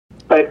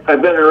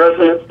I've been a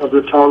resident of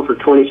the town for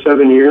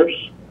 27 years,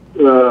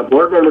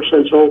 board member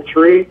since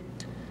 '03.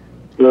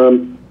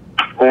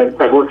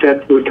 I've worked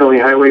at Wood County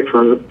Highway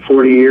for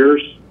 40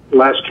 years, the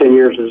last 10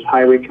 years as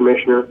highway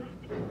commissioner.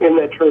 In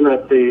that term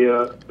at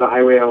the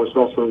highway, I was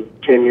also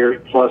 10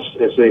 years plus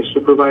as a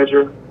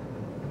supervisor.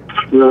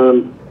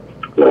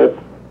 I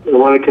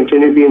want to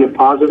continue being a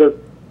positive,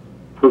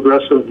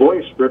 progressive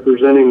voice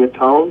representing the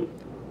town,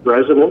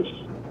 residents.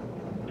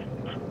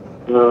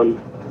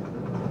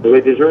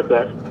 They deserve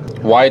that.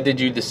 Why did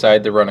you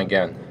decide to run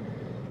again?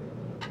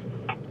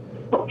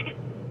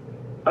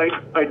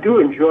 I do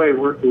enjoy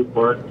working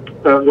for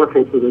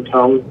the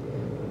town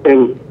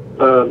and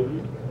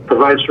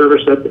provide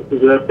service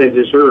that they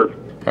deserve.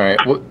 All right.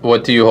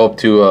 What do you hope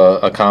to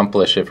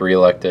accomplish if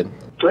reelected?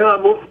 Well, I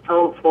move the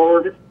town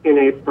forward in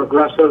a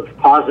progressive,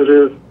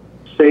 positive,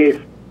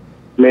 safe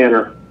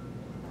manner.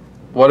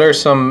 What are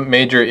some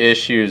major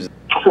issues?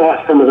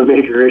 Some of the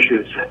major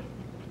issues.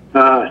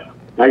 I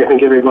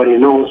think everybody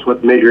knows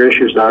what the major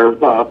issues are.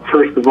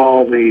 First of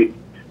all, the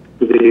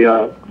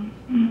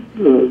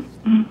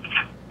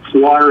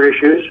water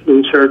issues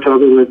in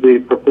Saratoga with the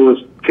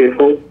proposed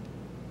CAFO.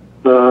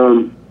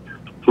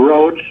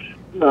 Roads,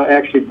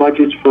 actually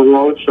budgets for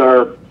roads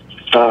are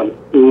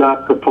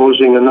not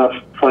proposing enough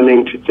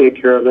funding to take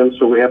care of them,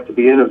 so we have to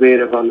be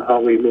innovative on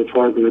how we move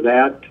forward with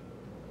that.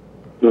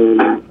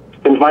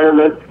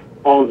 Environment,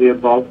 all of the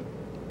above.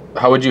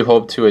 How would you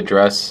hope to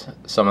address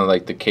some of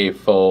like the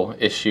CAFO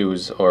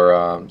issues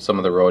or some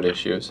of the road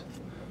issues?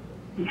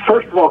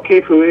 First of all,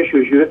 CAFO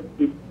issues,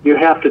 you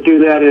have to do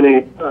that in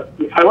a,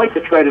 I like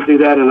to try to do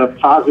that in a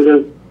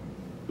positive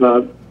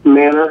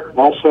manner,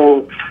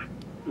 also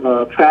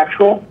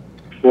factual.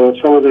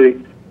 Some of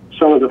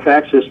the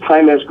facts as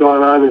time has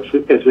gone on, as the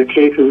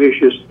CAFO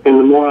issues, and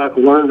the more I've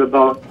learned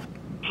about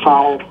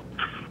how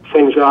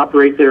things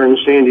operate there in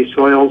sandy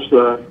soils,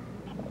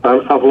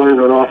 I've learned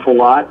an awful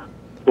lot.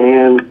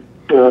 And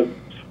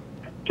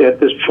at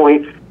this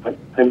point,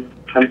 I'm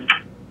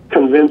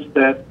convinced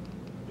that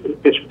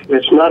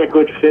it's not a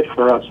good fit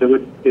for us.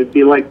 It'd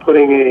be like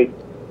putting a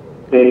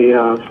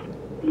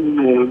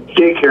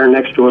daycare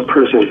next to a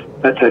prison,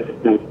 that type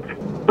of thing.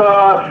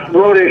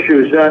 Road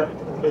issues.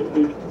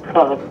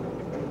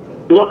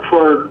 Look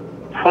for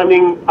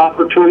funding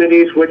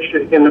opportunities, which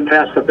in the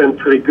past have been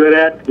pretty good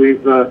at.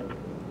 We've done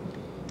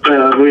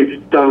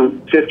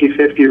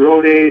 50-50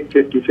 road aid,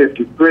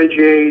 50-50 bridge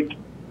aid.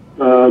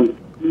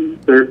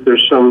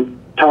 There's some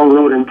town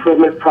road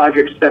improvement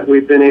projects that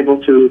we've been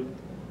able to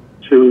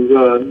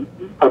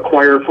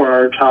acquire for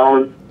our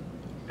town.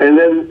 And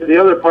then the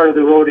other part of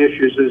the road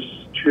issues is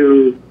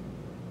to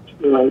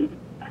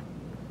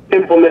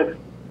implement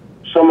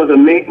some of the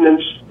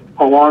maintenance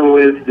along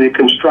with the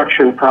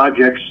construction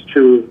projects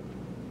to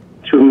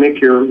make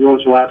your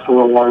roads last a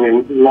little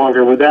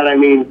longer. With that, I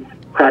mean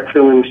crack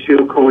filling,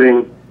 seal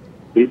coating.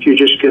 You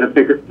just get a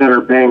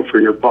better bang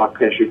for your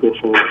buck as you go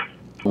forward.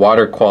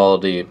 Water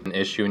quality an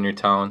issue in your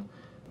town?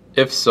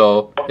 If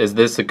so, is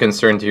this a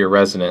concern to your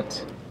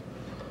residents?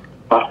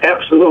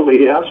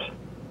 Absolutely, yes.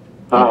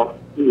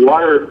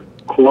 Water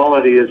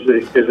quality is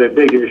a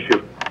big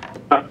issue.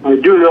 I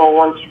do know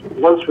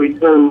once we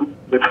turn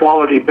the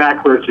quality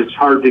backwards, it's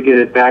hard to get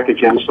it back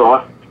again.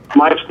 So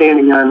my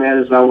standing on that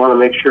is I want to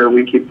make sure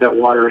we keep that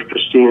water as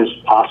pristine as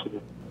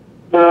possible.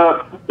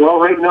 Well,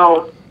 right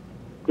now,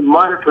 we're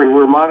monitoring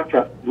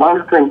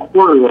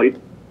quarterly.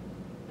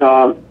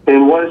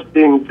 And what is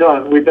being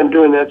done, we've been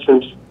doing that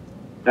since,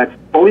 I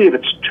believe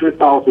it's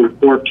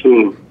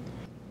 2014.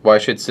 Why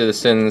should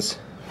citizens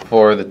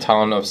for the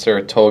town of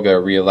Saratoga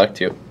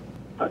re-elect you?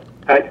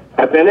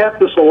 I've been at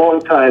this a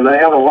long time. I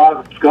have a lot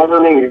of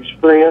governing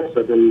experience.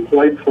 I've been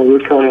employed for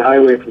Wood County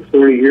Highway for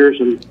 40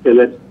 years in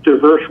a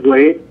diverse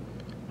way,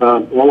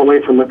 all the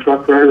way from a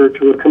truck driver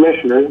to a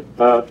commissioner.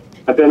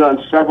 I've been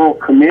on several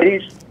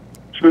committees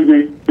through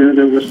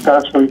the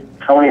Wisconsin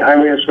County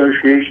Highway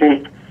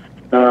Association,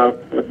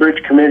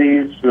 bridge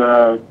committees,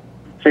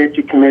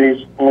 safety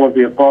committees, all of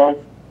the above.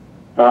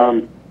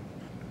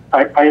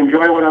 I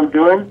enjoy what I'm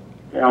doing.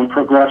 I'm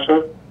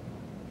progressive.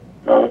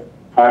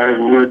 I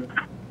would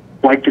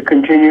like to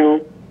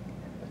continue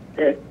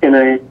in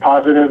a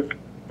positive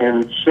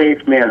and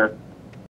safe manner.